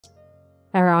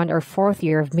around our 4th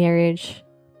year of marriage.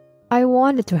 I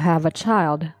wanted to have a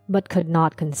child but could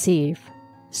not conceive,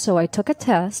 so I took a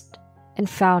test and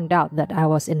found out that I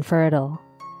was infertile.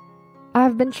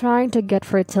 I've been trying to get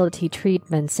fertility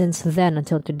treatment since then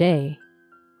until today,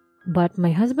 but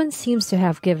my husband seems to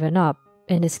have given up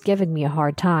and is giving me a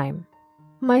hard time.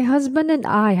 My husband and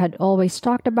I had always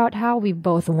talked about how we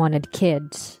both wanted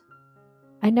kids.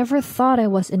 I never thought I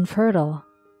was infertile,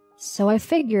 so I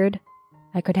figured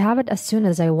I could have it as soon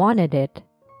as I wanted it.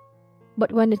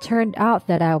 But when it turned out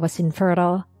that I was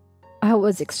infertile, I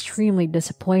was extremely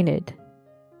disappointed.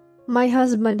 My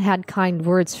husband had kind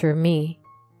words for me.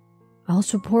 "I'll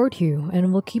support you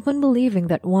and will keep on believing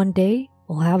that one day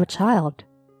we'll have a child."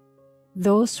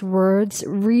 Those words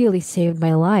really saved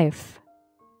my life.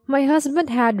 My husband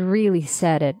had really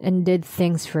said it and did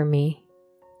things for me.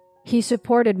 He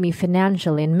supported me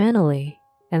financially and mentally,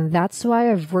 and that's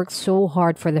why I've worked so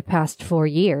hard for the past 4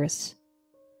 years.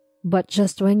 But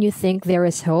just when you think there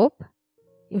is hope,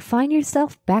 you find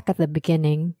yourself back at the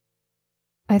beginning.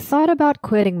 I thought about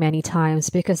quitting many times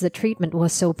because the treatment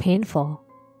was so painful,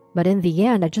 but in the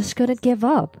end I just couldn't give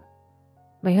up.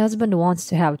 My husband wants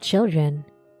to have children.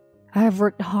 I have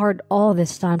worked hard all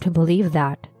this time to believe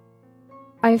that.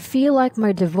 I feel like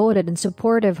my devoted and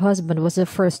supportive husband was the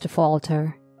first to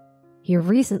falter. He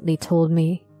recently told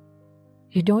me,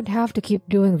 "You don't have to keep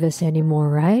doing this anymore,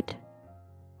 right?"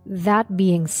 That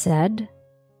being said,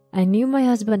 I knew my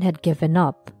husband had given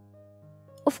up.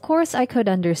 Of course, I could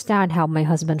understand how my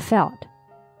husband felt,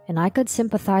 and I could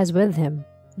sympathize with him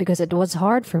because it was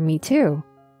hard for me too.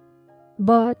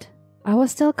 But I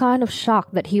was still kind of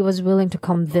shocked that he was willing to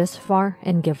come this far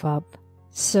and give up.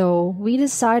 So we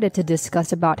decided to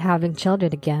discuss about having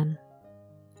children again.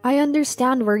 I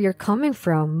understand where you're coming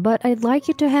from, but I'd like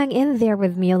you to hang in there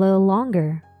with me a little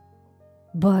longer.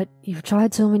 But you've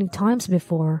tried so many times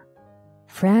before.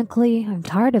 Frankly, I'm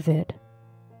tired of it.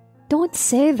 Don't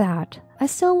say that. I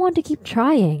still want to keep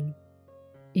trying.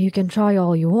 You can try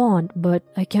all you want, but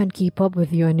I can't keep up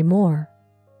with you anymore.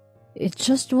 It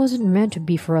just wasn't meant to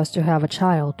be for us to have a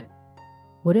child.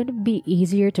 Wouldn't it be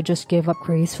easier to just give up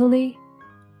gracefully?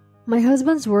 My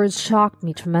husband's words shocked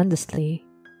me tremendously.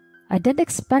 I didn't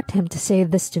expect him to say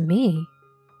this to me.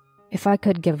 If I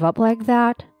could give up like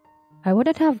that, I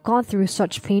wouldn't have gone through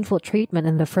such painful treatment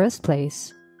in the first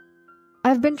place.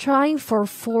 I've been trying for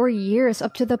 4 years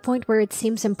up to the point where it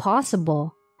seems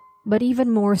impossible. But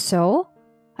even more so,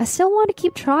 I still want to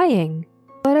keep trying.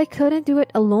 But I couldn't do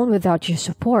it alone without your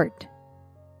support.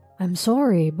 I'm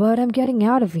sorry, but I'm getting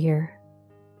out of here.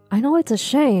 I know it's a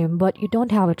shame, but you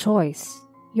don't have a choice.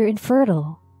 You're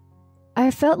infertile. I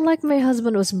felt like my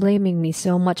husband was blaming me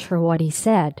so much for what he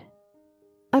said.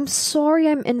 I'm sorry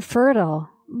I'm infertile,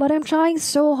 but I'm trying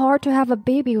so hard to have a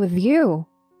baby with you.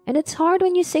 And it's hard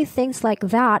when you say things like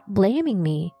that, blaming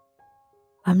me.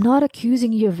 I'm not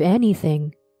accusing you of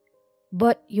anything.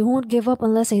 But you won't give up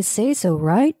unless I say so,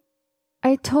 right?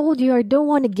 I told you I don't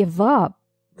want to give up.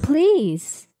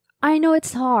 Please. I know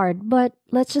it's hard, but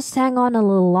let's just hang on a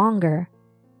little longer.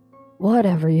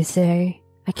 Whatever you say.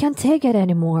 I can't take it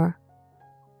anymore.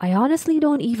 I honestly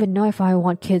don't even know if I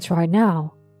want kids right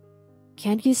now.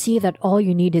 Can't you see that all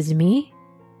you need is me?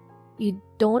 You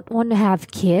don't want to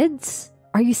have kids?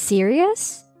 Are you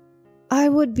serious? I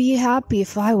would be happy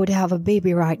if I would have a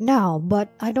baby right now, but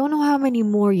I don't know how many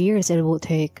more years it will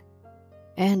take.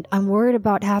 And I'm worried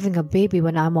about having a baby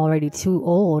when I'm already too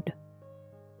old.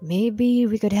 Maybe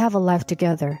we could have a life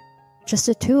together, just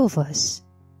the two of us.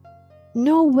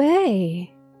 No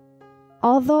way!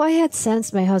 Although I had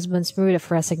sensed my husband's mood of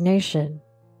resignation,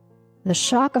 the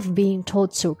shock of being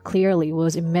told so clearly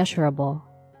was immeasurable.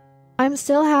 I'm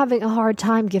still having a hard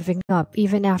time giving up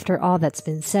even after all that's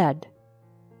been said.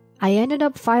 I ended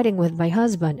up fighting with my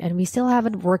husband and we still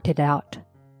haven't worked it out.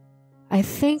 I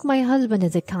think my husband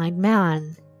is a kind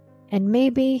man, and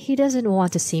maybe he doesn't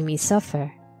want to see me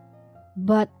suffer.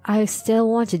 But I still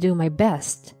want to do my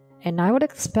best, and I would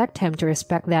expect him to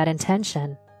respect that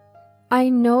intention. I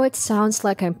know it sounds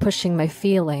like I'm pushing my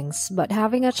feelings, but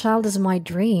having a child is my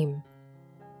dream.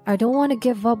 I don't want to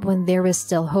give up when there is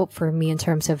still hope for me in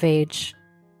terms of age.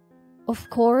 Of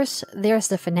course, there's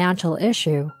the financial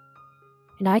issue,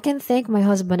 and I can thank my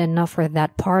husband enough for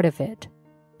that part of it.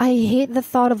 I hate the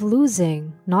thought of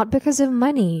losing, not because of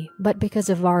money, but because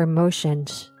of our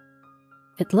emotions.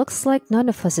 It looks like none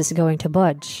of us is going to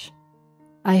budge.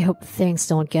 I hope things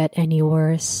don't get any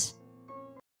worse.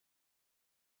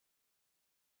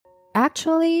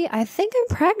 Actually, I think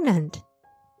I'm pregnant.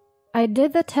 I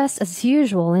did the test as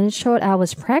usual and it showed I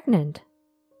was pregnant.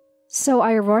 So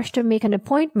I rushed to make an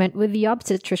appointment with the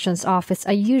obstetrician's office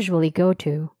I usually go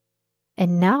to.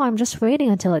 and now I'm just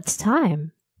waiting until it's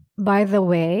time. By the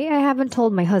way, I haven't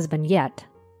told my husband yet.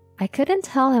 I couldn't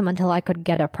tell him until I could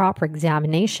get a proper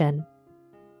examination.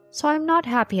 So I'm not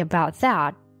happy about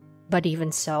that, but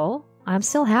even so, I'm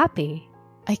still happy.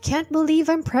 I can't believe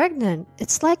I'm pregnant.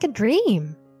 It's like a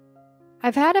dream.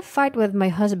 I've had a fight with my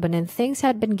husband and things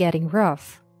had been getting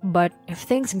rough, but if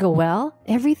things go well,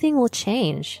 everything will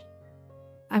change.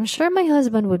 I'm sure my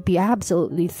husband would be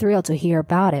absolutely thrilled to hear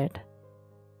about it.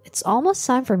 It's almost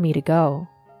time for me to go.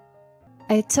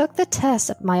 I took the test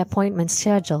at my appointment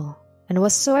schedule and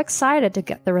was so excited to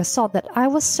get the result that I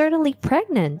was certainly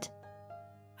pregnant.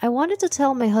 I wanted to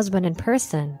tell my husband in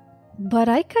person, but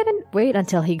I couldn't wait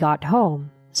until he got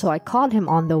home, so I called him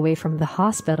on the way from the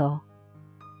hospital.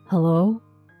 Hello?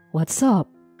 What's up?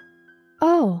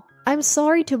 Oh, I'm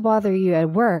sorry to bother you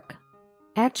at work.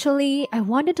 Actually, I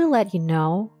wanted to let you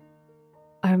know.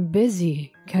 I'm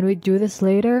busy. Can we do this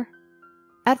later?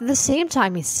 At the same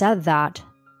time he said that,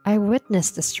 I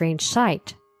witnessed a strange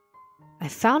sight. I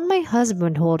found my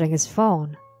husband holding his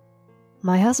phone.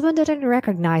 My husband didn't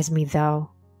recognize me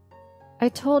though. I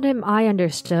told him I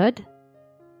understood,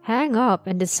 hung up,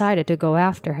 and decided to go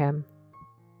after him.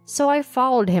 So I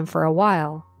followed him for a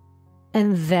while.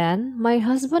 And then my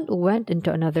husband went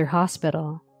into another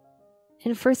hospital.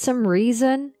 And for some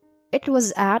reason, it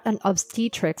was at an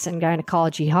obstetrics and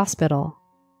gynecology hospital.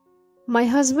 My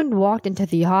husband walked into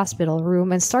the hospital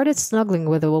room and started snuggling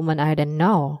with a woman I didn't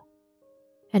know.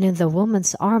 And in the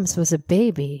woman's arms was a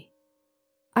baby.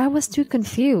 I was too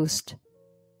confused.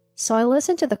 So I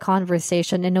listened to the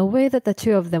conversation in a way that the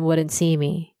two of them wouldn't see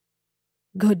me.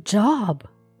 Good job!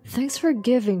 Thanks for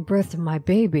giving birth to my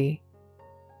baby.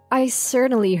 I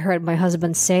certainly heard my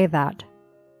husband say that.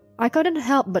 I couldn't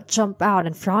help but jump out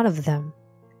in front of them.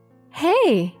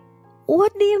 Hey!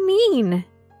 What do you mean?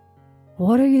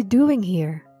 What are you doing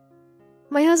here?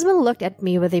 My husband looked at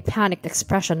me with a panicked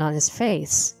expression on his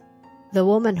face. The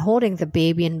woman holding the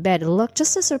baby in bed looked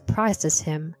just as surprised as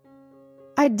him.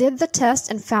 I did the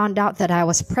test and found out that I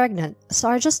was pregnant, so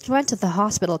I just went to the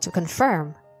hospital to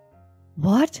confirm.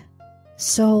 What?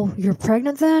 So, you're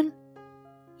pregnant then?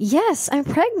 Yes, I'm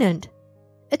pregnant.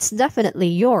 It's definitely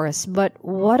yours, but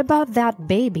what about that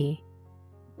baby?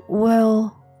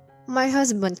 Well, my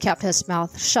husband kept his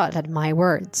mouth shut at my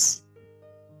words.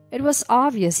 It was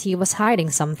obvious he was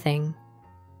hiding something.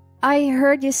 I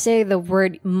heard you say the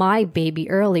word my baby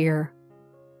earlier.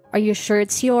 Are you sure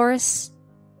it's yours?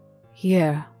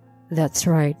 Yeah, that's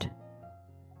right.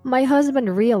 My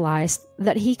husband realized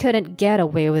that he couldn't get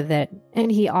away with it,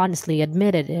 and he honestly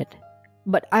admitted it.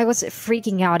 But I was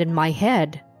freaking out in my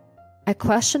head. I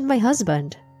questioned my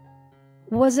husband.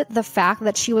 Was it the fact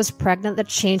that she was pregnant that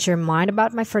changed your mind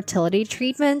about my fertility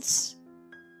treatments?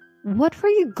 What were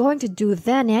you going to do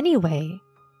then anyway?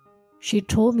 She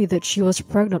told me that she was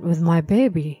pregnant with my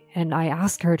baby, and I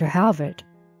asked her to have it.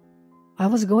 I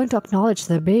was going to acknowledge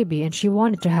the baby, and she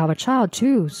wanted to have a child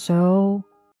too, so...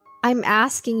 I'm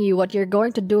asking you what you're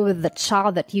going to do with the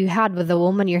child that you had with the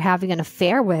woman you're having an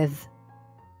affair with.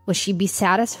 Will she be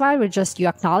satisfied with just you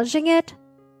acknowledging it?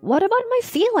 What about my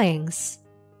feelings?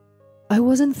 I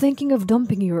wasn't thinking of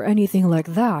dumping you or anything like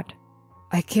that.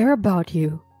 I care about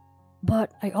you.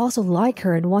 But I also like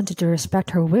her and wanted to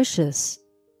respect her wishes.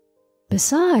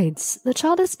 Besides, the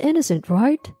child is innocent,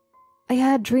 right? I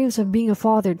had dreams of being a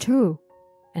father too,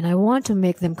 and I want to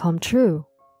make them come true.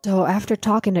 So after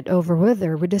talking it over with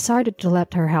her, we decided to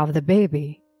let her have the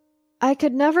baby. I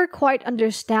could never quite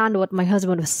understand what my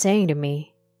husband was saying to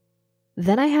me.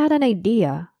 Then I had an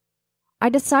idea. I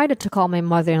decided to call my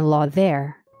mother-in-law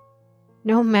there.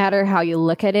 No matter how you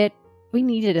look at it, we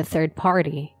needed a third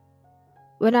party.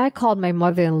 When I called my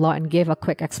mother-in-law and gave a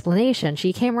quick explanation,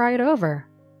 she came right over.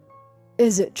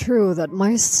 Is it true that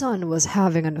my son was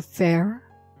having an affair?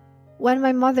 When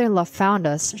my mother-in-law found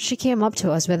us, she came up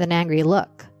to us with an angry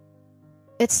look.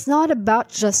 It's not about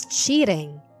just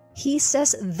cheating. He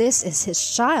says this is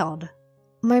his child.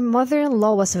 My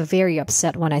mother-in-law was very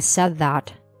upset when I said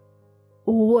that.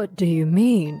 What do you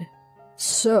mean?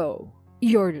 So,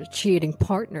 you're the cheating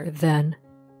partner then?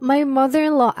 My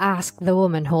mother-in-law asked the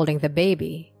woman holding the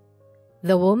baby.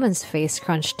 The woman's face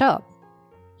crunched up.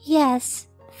 Yes,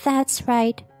 that's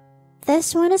right.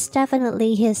 This one is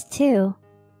definitely his too.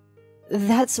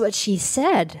 That's what she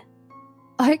said.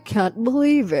 I can't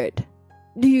believe it.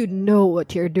 Do you know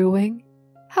what you're doing?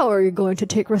 How are you going to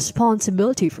take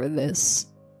responsibility for this?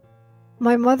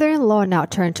 My mother-in-law now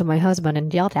turned to my husband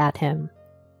and yelled at him.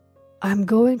 I'm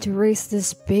going to raise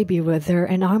this baby with her,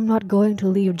 and I'm not going to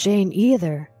leave Jane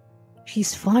either.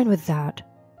 She's fine with that.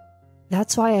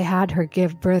 That's why I had her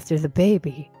give birth to the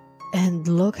baby. And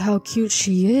look how cute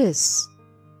she is.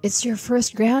 It's your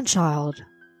first grandchild.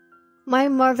 My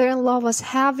mother-in-law was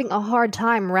having a hard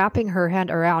time wrapping her head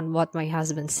around what my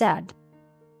husband said.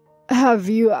 Have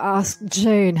you asked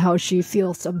Jane how she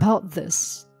feels about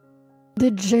this?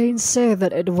 Did Jane say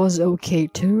that it was okay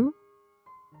too?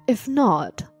 If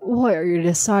not, why are you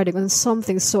deciding on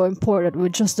something so important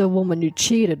with just a woman you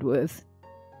cheated with?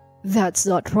 That's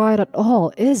not right at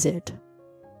all, is it?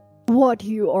 What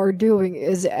you are doing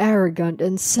is arrogant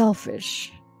and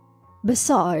selfish.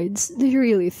 Besides, do you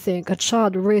really think a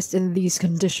child raised in these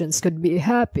conditions could be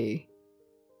happy?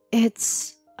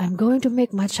 I'm going to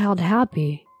make my child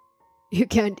happy. You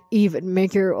can't even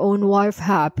make your own wife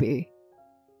happy.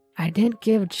 I didn't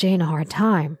give Jane a hard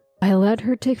time. I let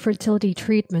her take fertility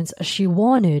treatments as she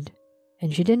wanted,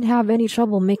 and she didn't have any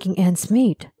trouble making ends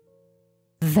meet.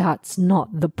 That's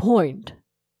not the point.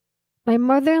 My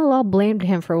mother-in-law blamed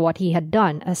him for what he had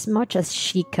done as much as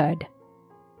she could.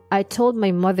 I told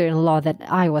my mother-in-law that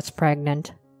I was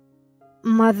pregnant.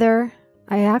 Mother,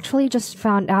 I actually just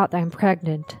found out I'm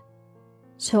pregnant.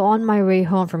 So on my way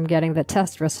home from getting the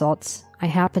test results, I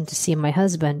happened to see my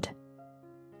husband.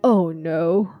 Oh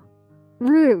no.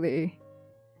 Really?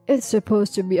 It's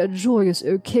supposed to be a joyous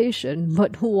occasion,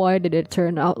 but why did it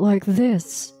turn out like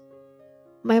this?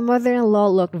 My mother-in-law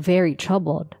looked very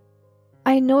troubled.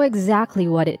 I know exactly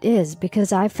what it is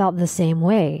because I felt the same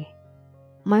way.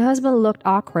 My husband looked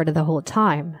awkward the whole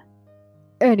time.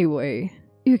 Anyway,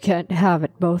 you can't have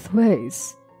it both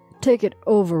ways. Take it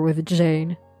over with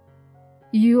Jane.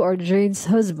 You are Jane's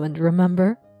husband,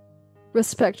 remember?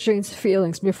 Respect Jane's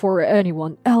feelings before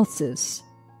anyone else's.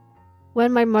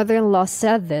 When my mother-in-law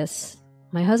said this,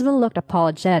 my husband looked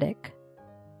apologetic.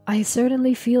 I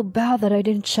certainly feel bad that I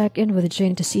didn't check in with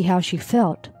Jane to see how she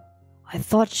felt. I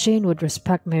thought Jane would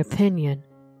respect my opinion.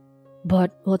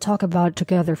 But we'll talk about it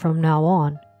together from now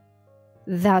on.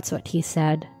 That's what he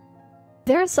said.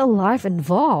 There's a life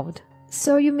involved,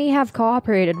 so you may have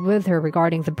cooperated with her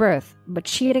regarding the birth, but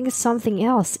cheating is something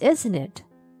else, isn't it?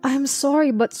 I'm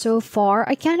sorry, but so far,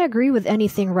 I can't agree with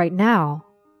anything right now.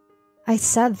 I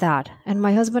said that, and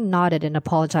my husband nodded and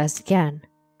apologized again.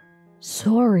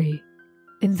 Sorry.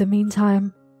 In the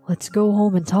meantime, let's go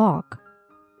home and talk.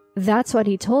 That's what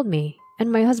he told me,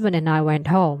 and my husband and I went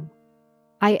home.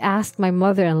 I asked my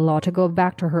mother-in-law to go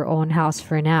back to her own house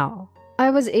for now.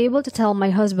 I was able to tell my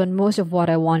husband most of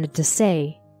what I wanted to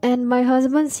say, and my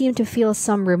husband seemed to feel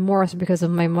some remorse because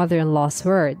of my mother-in-law's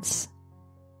words.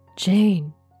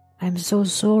 Jane, I'm so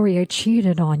sorry I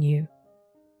cheated on you.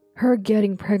 Her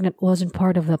getting pregnant wasn't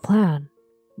part of the plan,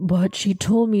 but she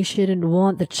told me she didn't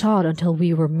want the child until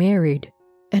we were married,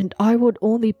 and I would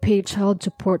only pay child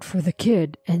support for the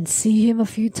kid and see him a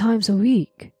few times a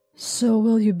week. So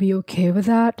will you be okay with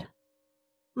that?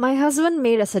 My husband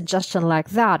made a suggestion like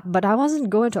that, but I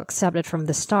wasn't going to accept it from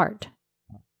the start.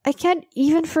 I can't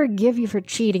even forgive you for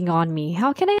cheating on me.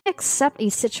 How can I accept a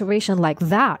situation like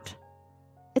that?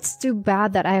 It's too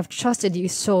bad that I have trusted you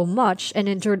so much and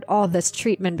endured all this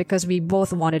treatment because we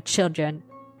both wanted children,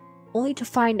 only to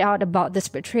find out about this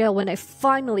betrayal when I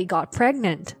finally got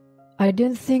pregnant. I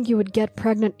didn't think you would get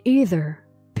pregnant either,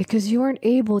 because you weren't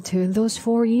able to in those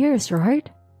 4 years, right?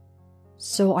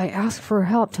 So I asked for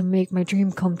help to make my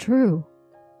dream come true.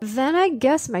 Then I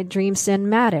guess my dreams didn't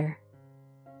matter.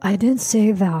 I didn't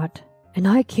say that, and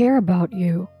I care about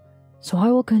you, so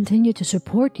I will continue to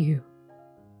support you.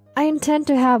 I intend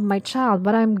to have my child,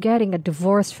 but I'm getting a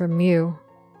divorce from you.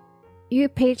 You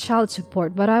pay child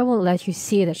support, but I won't let you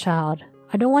see the child.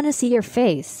 I don't want to see your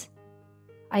face.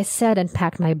 I said and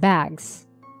packed my bags.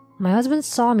 My husband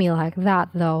saw me like that,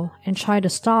 though, and tried to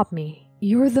stop me.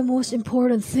 You're the most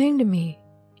important thing to me.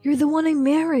 You're the one I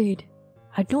married.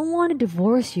 I don't want to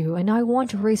divorce you, and I want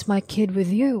to raise my kid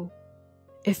with you.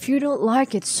 If you don't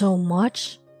like it so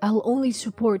much, I'll only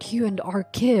support you and our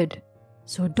kid.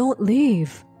 So don't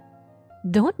leave.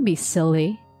 Don't be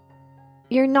silly.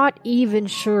 You're not even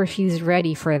sure she's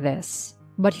ready for this,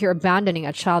 but you're abandoning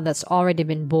a child that's already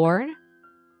been born?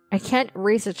 I can't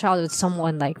raise a child with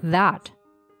someone like that.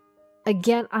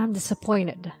 Again, I'm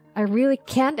disappointed. I really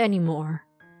can't anymore.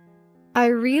 I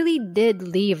really did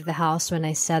leave the house when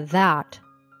I said that.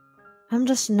 I'm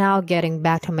just now getting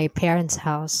back to my parents'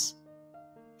 house.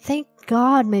 Thank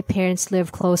God my parents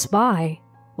live close by.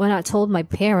 When I told my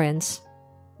parents,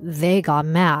 they got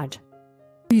mad.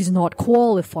 He's not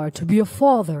qualified to be a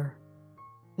father,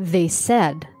 they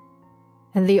said.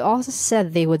 And they also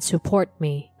said they would support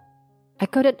me. I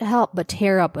couldn't help but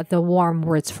tear up at the warm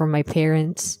words from my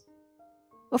parents.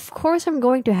 Of course I'm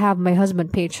going to have my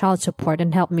husband pay child support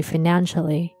and help me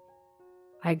financially.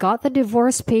 I got the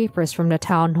divorce papers from the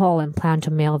town hall and planned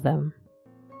to mail them.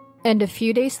 And a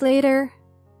few days later,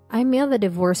 I mailed the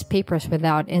divorce papers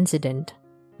without incident.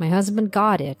 My husband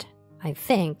got it, I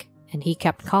think, and he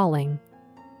kept calling.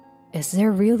 Is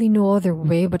there really no other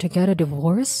way but to get a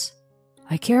divorce?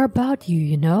 I care about you,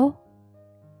 you know?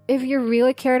 If you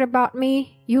really cared about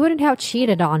me, you wouldn't have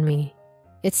cheated on me.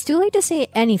 It's too late to say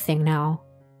anything now.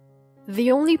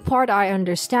 The only part I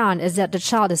understand is that the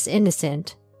child is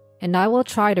innocent, and I will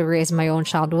try to raise my own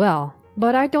child well,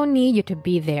 but I don't need you to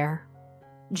be there.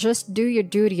 Just do your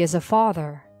duty as a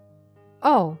father.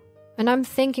 Oh, and I'm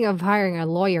thinking of hiring a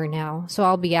lawyer now, so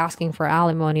I'll be asking for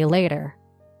alimony later.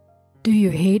 Do you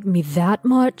hate me that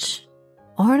much?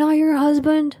 Aren't I your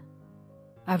husband?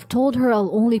 I've told her I'll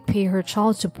only pay her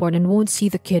child support and won't see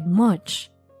the kid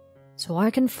much, so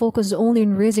I can focus only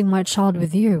on raising my child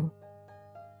with you.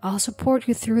 I'll support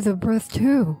you through the birth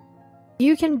too.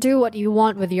 You can do what you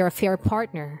want with your affair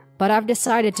partner, but I've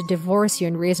decided to divorce you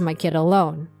and raise my kid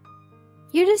alone.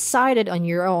 You decided on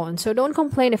your own, so don't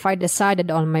complain if I decided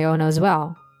on my own as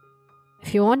well.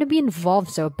 If you want to be involved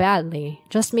so badly,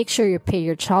 just make sure you pay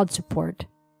your child support.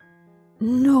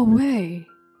 No way.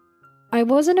 I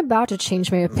wasn't about to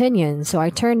change my opinion, so I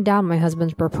turned down my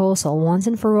husband's proposal once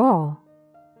and for all.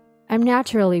 I'm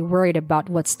naturally worried about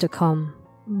what's to come,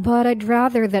 but I'd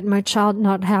rather that my child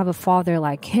not have a father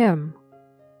like him.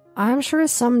 I'm sure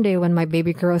someday when my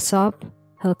baby grows up,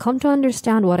 he'll come to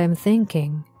understand what I'm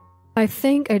thinking. I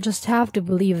think I just have to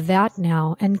believe that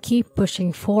now and keep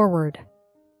pushing forward.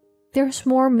 There's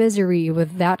more misery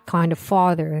with that kind of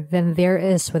father than there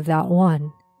is without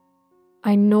one.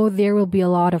 I know there will be a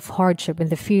lot of hardship in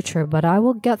the future, but I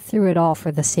will get through it all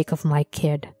for the sake of my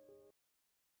kid.